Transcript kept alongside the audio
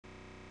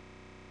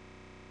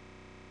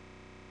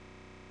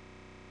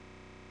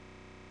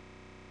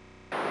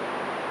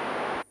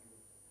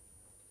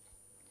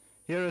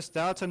Here is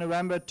Delta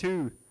November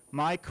 2,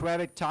 Mike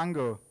Quebec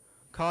Tango,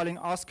 calling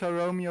Oscar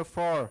Romeo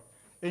 4,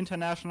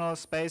 International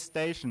Space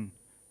Station.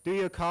 Do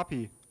you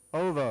copy?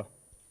 Over.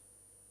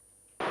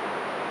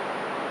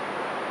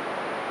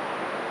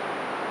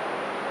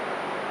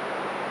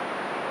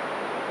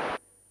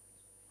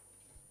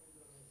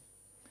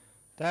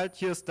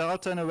 Here's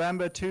Delta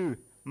November 2,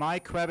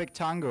 Mike Quebec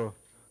Tango,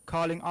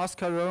 calling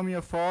Oscar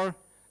Romeo 4,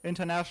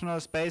 International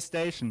Space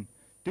Station.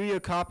 Do you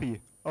copy?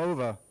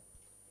 Over.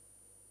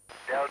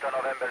 Delta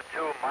November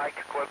 2, Mike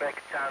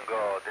Quebec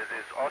Tango. This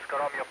is Oscar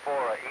Romeo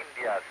 4,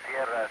 India,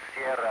 Sierra,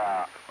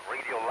 Sierra.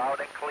 Radio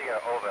loud and clear,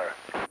 over.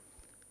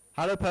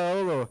 Hello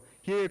Paolo,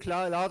 here you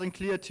loud and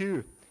clear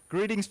too.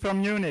 Greetings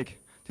from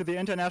Munich to the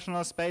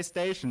International Space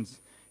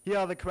Stations. Here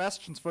are the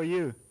questions for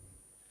you.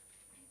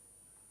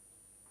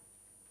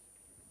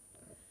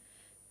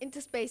 In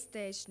the space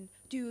station,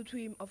 do you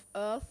dream of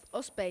Earth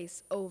or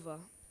space? Over.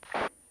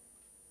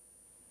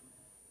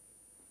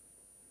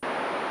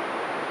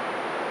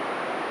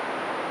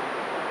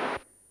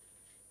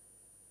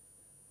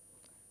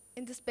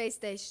 In the space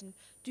station,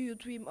 do you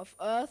dream of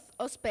Earth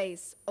or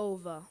space?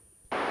 Over.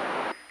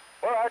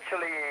 Well,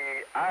 actually,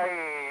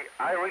 I'm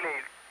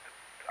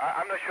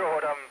not sure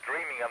what I'm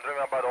dreaming. I'm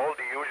dreaming about all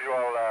the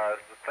usual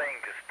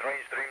things,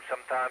 strange dreams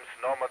sometimes,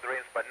 normal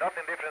dreams, but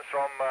nothing different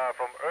from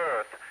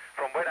Earth,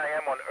 from when I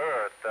am on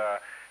Earth,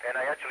 and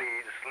I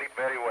actually sleep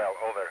very well.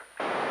 Over.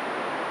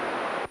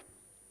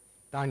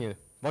 Daniel,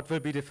 what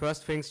will be the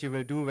first things you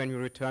will do when you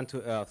return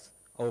to Earth?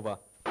 Over.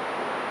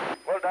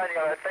 Well,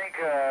 Daniel, I think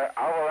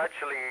I will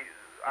actually,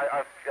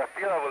 I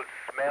feel I will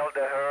smell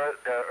the earth,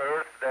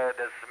 the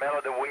smell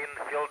of the wind,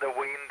 feel the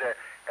wind,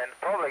 and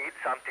probably eat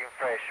something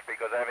fresh,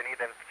 because I haven't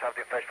eaten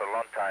something fresh for a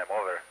long time.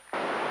 Over.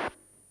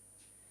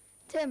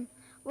 Tim,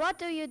 what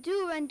do you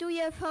do when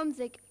you have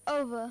homesick?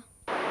 Over.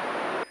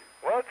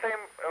 Well, Tim,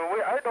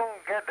 I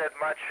don't get that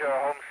much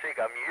homesick.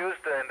 I'm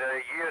used in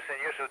the years and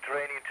years of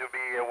training to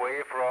be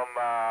away from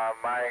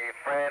my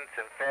friends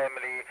and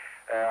family.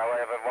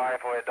 I have a wife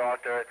or a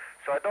daughter,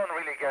 so I don't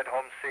really get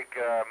homesick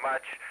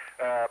much,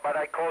 but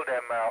I call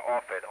them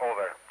often.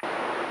 Over.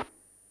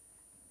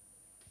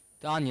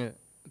 Daniel,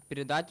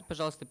 передайте,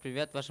 пожалуйста,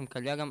 привет вашим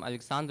коллегам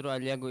Александру,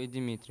 Олегу и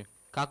Дмитрию.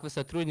 Как вы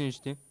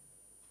сотрудничаете?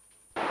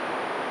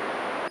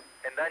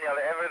 And Daniel,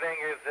 everything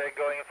is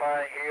going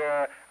fine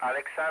here.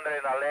 Alexander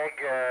and Oleg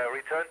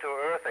returned to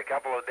Earth a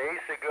couple of days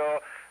ago,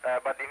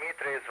 but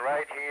Dmitry is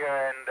right here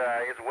and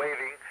is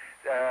waving.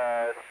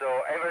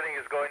 So everything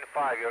is going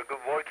fine. You're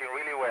working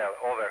really well.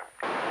 Over.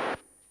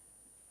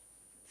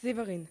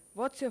 Severin,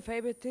 what's your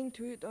favorite thing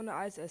to eat on the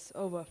ISS?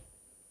 Over.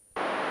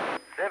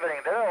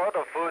 Severin, there are a lot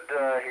of food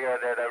here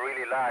that I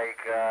really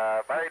like,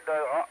 but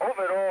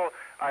overall,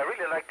 I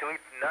really like to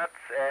eat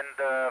nuts and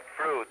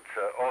fruits.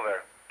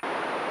 Over.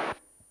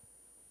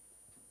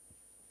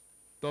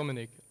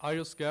 Dominic, are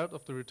you scared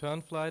of the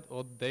return flight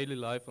or daily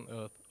life on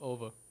Earth?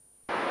 Over.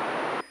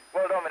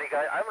 Well, Dominic,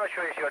 I'm not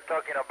sure if you're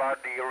talking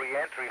about the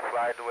re-entry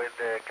flight with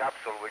the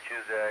capsule, which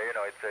is,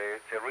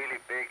 it's a really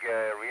big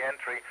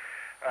re-entry.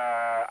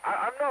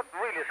 I'm not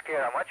really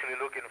scared. I'm actually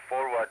looking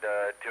forward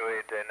to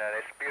it and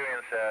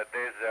experience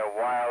this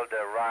wild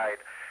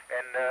ride.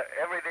 And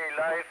everyday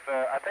life,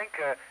 I think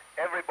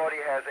everybody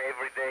has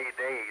everyday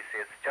days.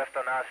 It's just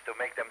on us to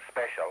make them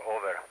special.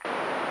 Over.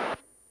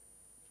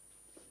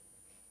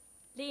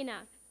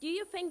 Lena, do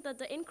you think that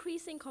the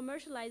increasing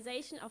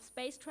commercialization of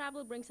space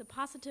travel brings a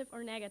positive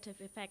or negative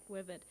effect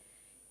with it?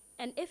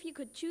 And if you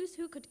could choose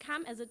who could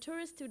come as a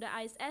tourist to the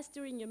ISS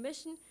during your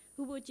mission,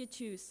 who would you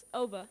choose?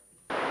 Over.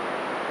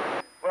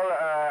 Well,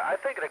 I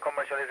think the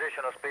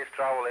commercialization of space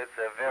travel is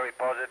very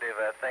positive,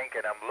 I think,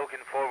 and I'm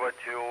looking forward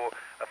to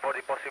for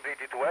the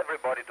possibility to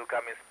everybody to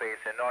come in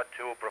space and not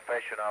to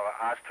professional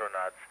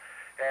astronauts.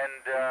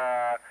 And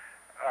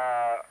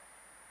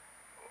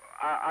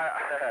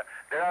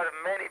there are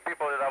many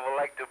people that I would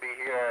like to be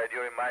here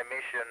during my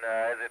mission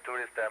as a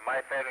tourist,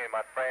 my family,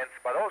 my friends,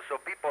 but also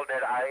people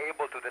that are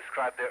able to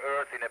describe the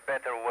Earth in a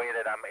better way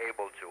that I'm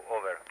able to.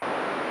 Over.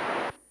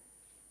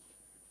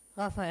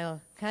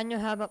 Raphael, can you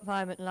have a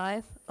private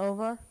life?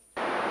 Over.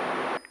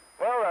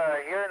 Well,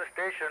 here in the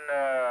station,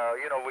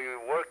 we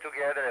work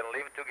together and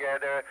live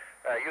together.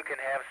 You can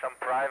have some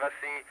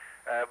privacy,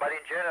 but in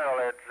general,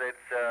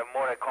 it's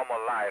more a common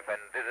life, and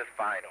this is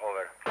fine.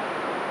 Over.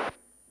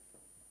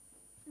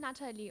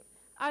 Natalie,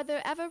 are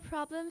there ever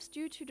problems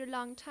due to the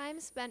long time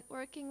spent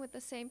working with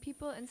the same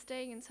people and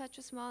staying in such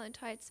a small and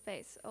tight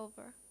space?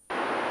 Over.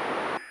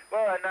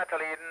 Well,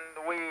 Natalie,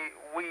 we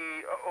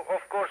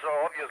of course,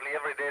 obviously,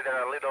 every day there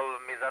are little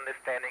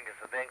misunderstandings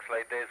and things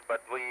like this,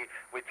 but we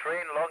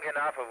train long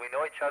enough, and we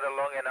know each other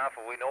long enough,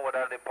 and we know what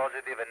are the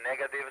positive and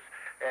negatives,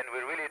 and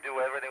we really do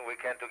everything we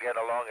can to get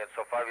along, and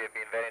so far we have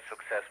been very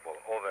successful.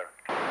 Over.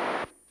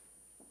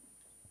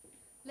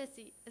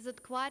 Lissy, is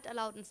it quiet or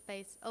loud in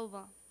space?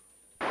 Over.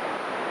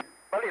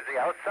 Well, it's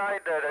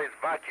outside there is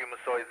vacuum,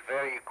 so it's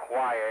very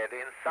quiet.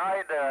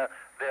 Inside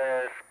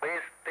the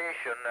space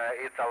station,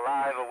 it's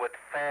alive with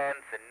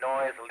fans and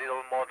noise,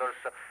 little motors,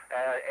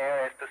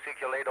 air has to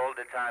circulate all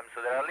the time.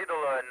 So there are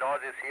little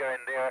noises here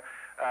and there,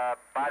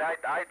 but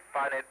I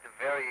find it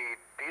very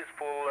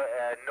peaceful.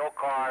 No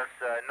cars,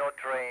 no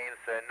trains,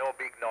 no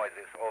big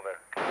noises. Over.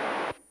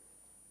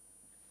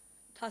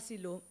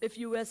 Tassilo, if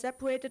you were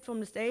separated from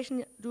the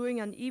station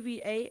during an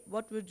EVA,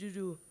 what would you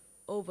do?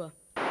 Over.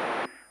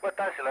 Well,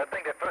 Tassilo, I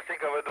think the first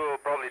thing I will do will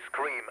probably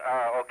scream.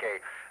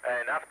 Okay.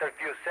 And after a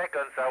few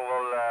seconds, I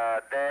will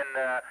then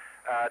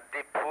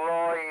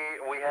deploy.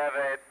 We have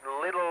a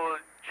little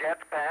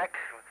jetpack,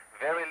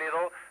 very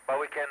little, but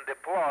we can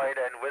deploy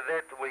it, and with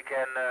it we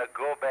can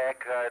go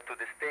back to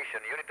the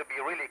station. You need to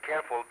be really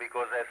careful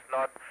because it's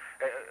not.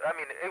 I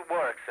mean, it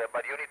works,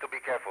 but you need to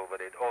be careful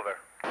with it. Over.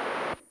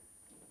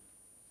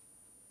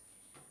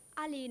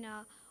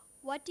 Alina,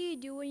 what do you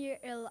do when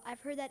you're ill?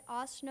 I've heard that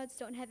astronauts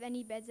don't have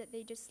any beds, that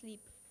they just sleep.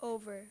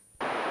 Over.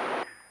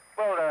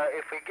 Well,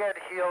 if we get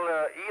ill,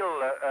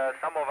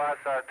 some of us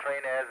are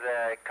trained as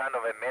kind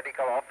of a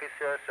medical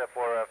officers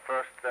for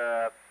first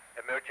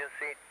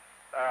emergency.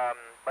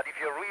 But if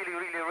you're really,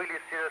 really, really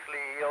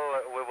seriously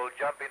ill, we will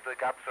jump into the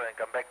capsule and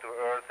come back to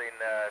Earth in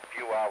a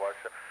few hours.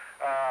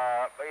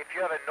 If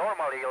you have a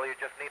normal ill, you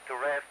just need to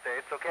rest.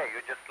 It's okay.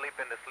 You just sleep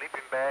in the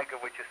sleeping bag,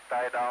 which is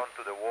tied down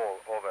to the wall.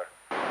 Over.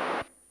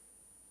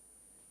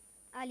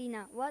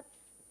 Alina, what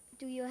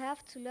do you have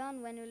to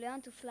learn when you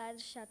learn to fly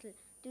the shuttle?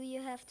 Do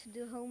you have to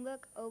do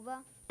homework? Over.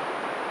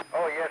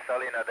 Oh yes,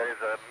 Alina, there is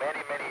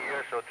many, many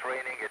years of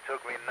training. It took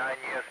me 9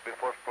 years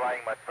before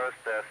flying my first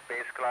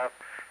spacecraft,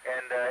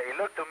 and it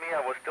looked to me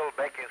I was still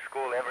back in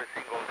school every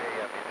single day.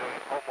 I've been doing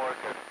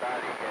homework and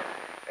studying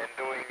and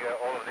doing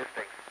all of these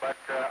things. But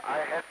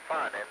I had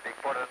fun, and the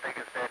important thing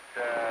is that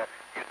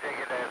you take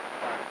it as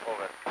fun.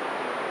 Over.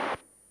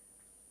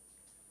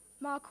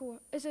 Marco,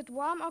 is it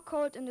warm or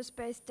cold in the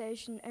space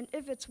station? And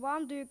if it's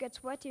warm, do you get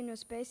sweaty in your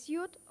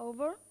spacesuit?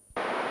 Over.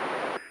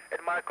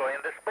 And Marco,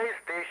 in the space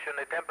station,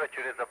 the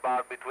temperature is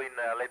about between,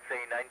 let's say,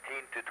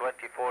 19 to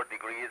 24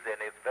 degrees, and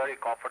it's very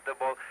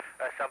comfortable.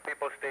 Some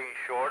people stay in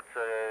shorts.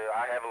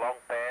 I have long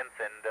pants,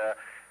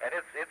 and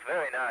it's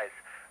very nice.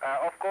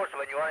 Of course,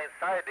 when you are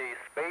inside the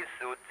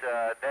spacesuit,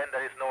 then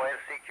there is no air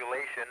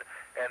circulation,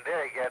 and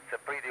there it gets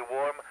pretty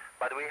warm.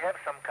 But we have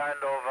some kind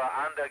of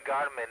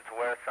undergarment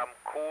where some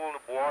cool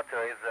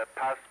water is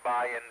passed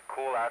by and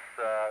cool us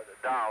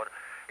down.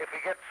 If we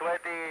get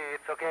sweaty,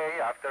 it's okay.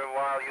 After a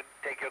while, you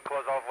take your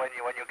clothes off when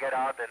you get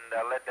out and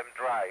let them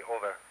dry.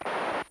 Over.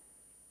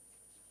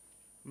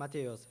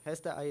 Matthäus,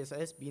 has the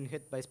ISS been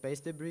hit by space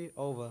debris?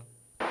 Over.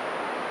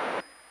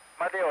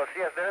 Matthäus,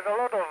 yes, there's a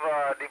lot of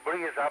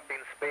debris up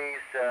in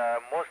space,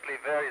 mostly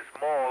very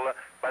small,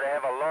 but they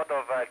have a lot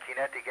of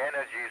kinetic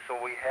energy, so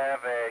we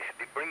have a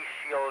debris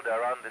shield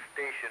around the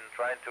station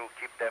trying to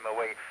keep them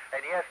away.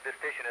 And yes, the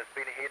station has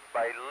been hit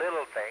by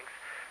little things.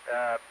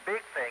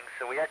 Big things,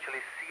 so we actually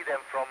see them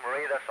from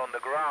radars on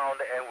the ground,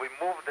 and we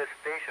move the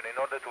station in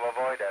order to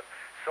avoid them.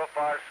 So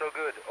far, so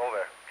good.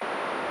 Over.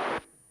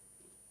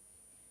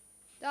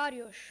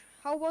 Darius,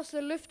 how was the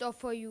liftoff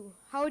for you?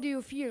 How do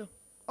you feel?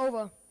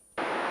 Over.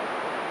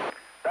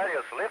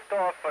 Darius,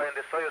 liftoff in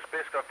the Soyuz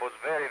spacecraft was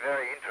very,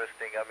 very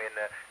interesting. I mean,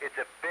 it's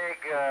a big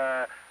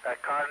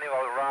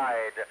carnival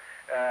ride,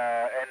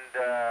 and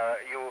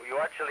you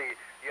actually,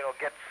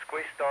 get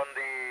squished on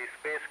the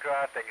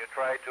spacecraft, and you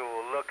try to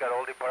look at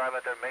all the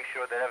parameters, make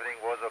sure that everything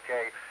was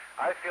okay.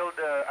 I felt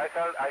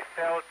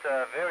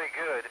very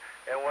good,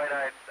 and when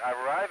I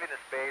arrived in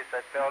space,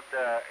 I felt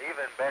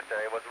even better.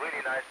 It was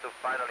really nice to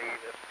finally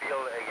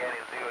feel again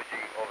in zero G.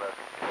 Over.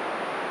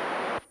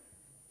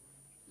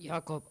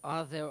 Jakob,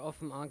 are there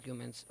often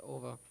arguments?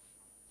 Over.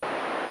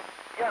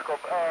 Jakob,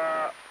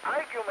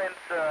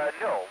 arguments,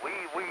 no.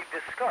 We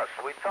discuss,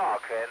 we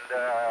talk, and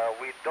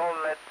we don't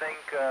let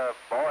things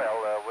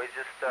boil. We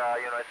just,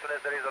 as soon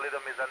as there is a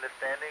little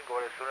misunderstanding,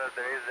 or as soon as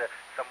there is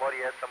somebody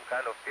has some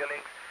kind of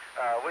feelings,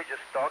 we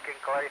just talk and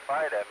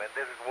clarify them. And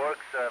this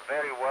works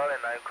very well,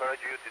 and I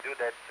encourage you to do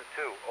that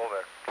too.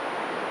 Over.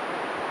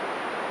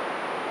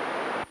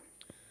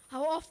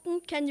 How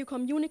often can you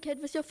communicate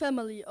with your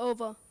family?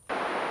 Over.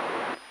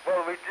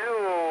 Well, we do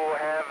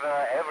have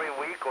every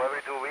week or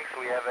every 2 weeks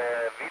we have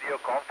a video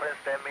conference,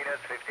 10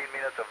 minutes, 15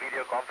 minutes of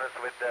video conference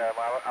with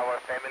our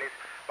families.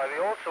 But we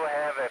also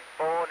have a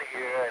phone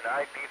here, an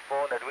IP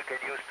phone that we can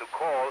use to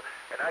call,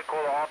 and I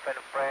call often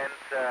friends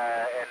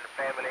and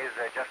families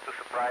just to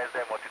surprise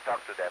them or to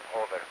talk to them.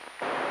 Over.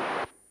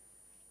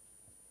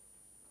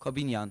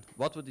 Corbinian,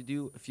 what would you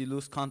do if you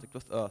lose contact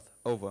with Earth?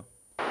 Over.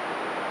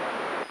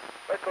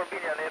 Well,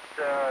 Corbinian,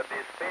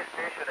 the space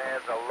station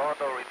has a lot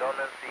of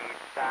redundancy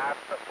paths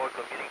for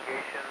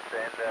communications,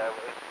 and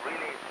it's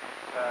really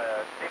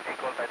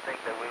difficult, I think,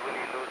 that we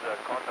really lose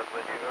contact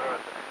with the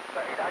Earth.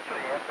 It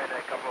actually happened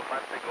a couple of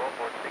months ago.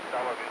 For 6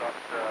 hours we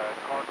lost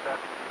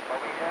contact, but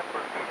we have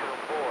procedure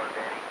on board,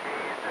 and in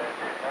case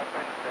this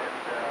happens, then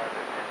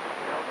the system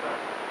tells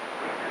us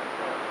we just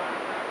run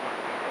that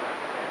procedure and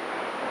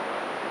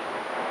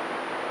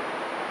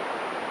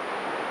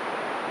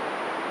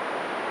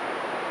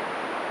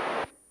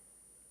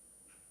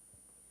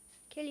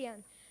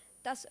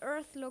Does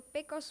Earth look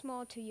big or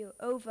small to you?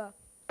 Over.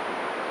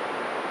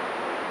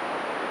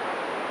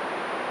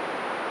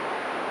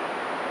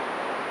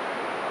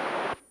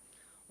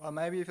 Well,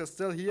 maybe if you're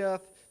still here,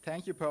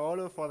 thank you,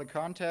 Paolo, for the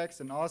context,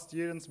 and all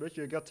students wish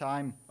you a good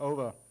time.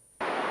 Over.